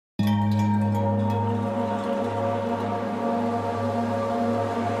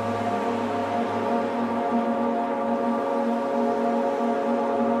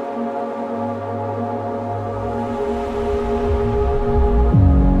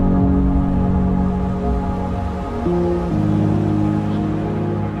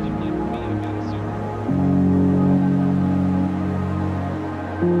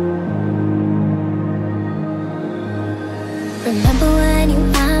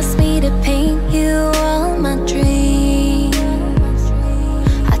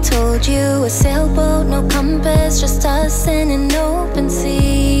us in an open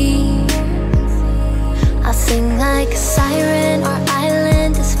sea. I'll sing like a siren, our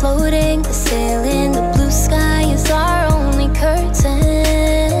island is floating. The sail in the blue sky is our only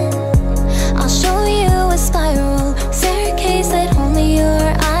curtain. I'll show you a spiral staircase that only your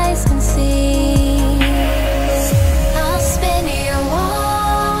eyes can see. I'll spin your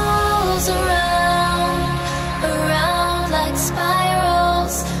walls around, around like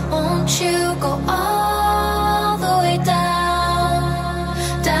spirals. Won't you go all the way down,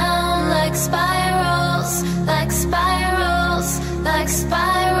 down like spirals, like spirals, like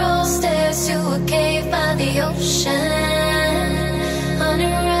spirals. Stairs to a cave by the ocean.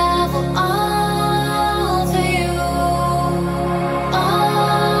 Unravel all for you, all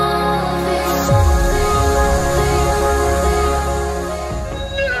for you.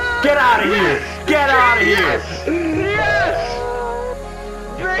 Get out of here! Get out of here! Yes!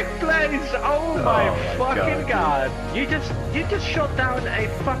 Brick Blaze! Oh my fucking god! You just shot down a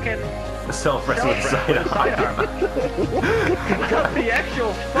fucking Self-resting sidearm. What the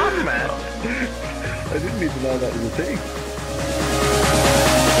actual fuck, man? I didn't even know that was a thing.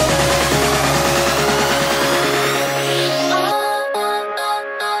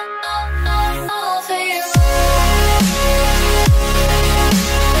 All for you.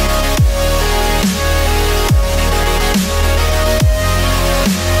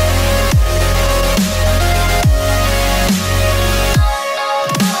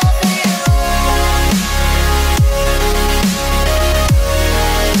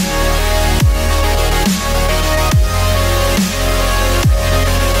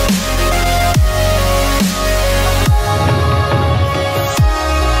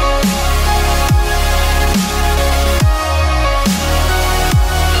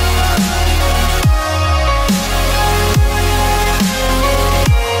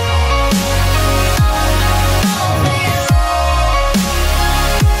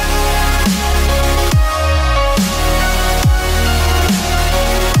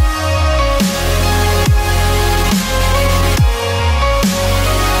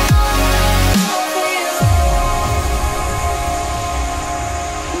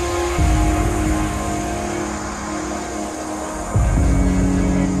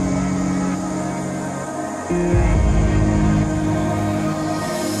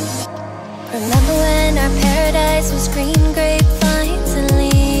 Remember when our paradise was green grapevines and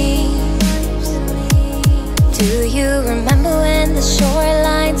leaves? Do you remember when the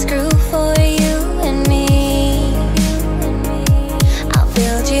shorelines grew for you and me? I'll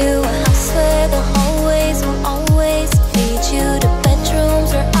build you a house where the hallways will always lead you to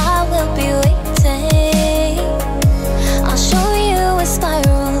bedrooms where I will be waiting. I'll show you a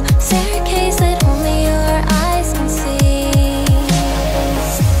spiral staircase that only your eyes can see.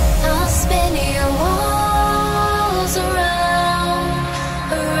 I'll spin your walls around.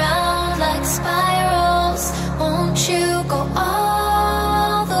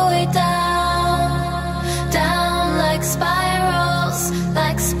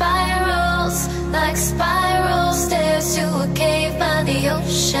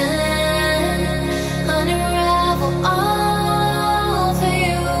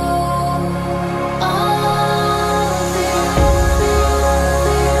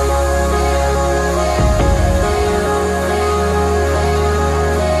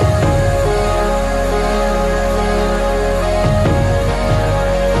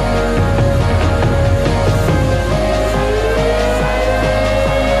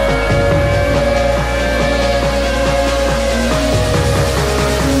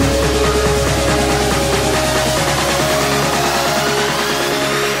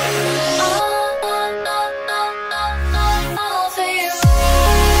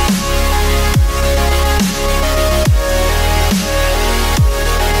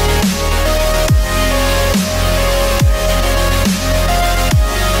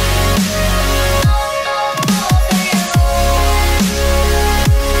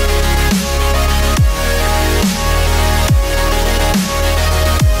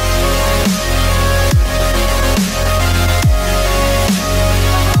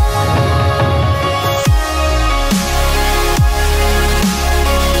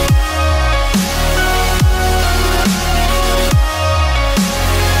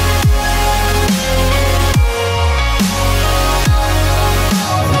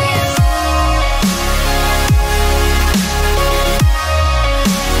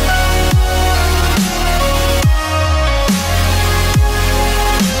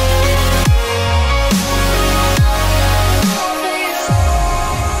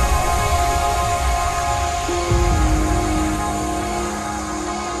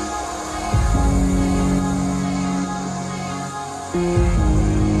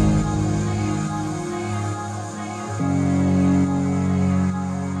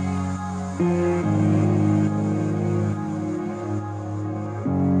 you.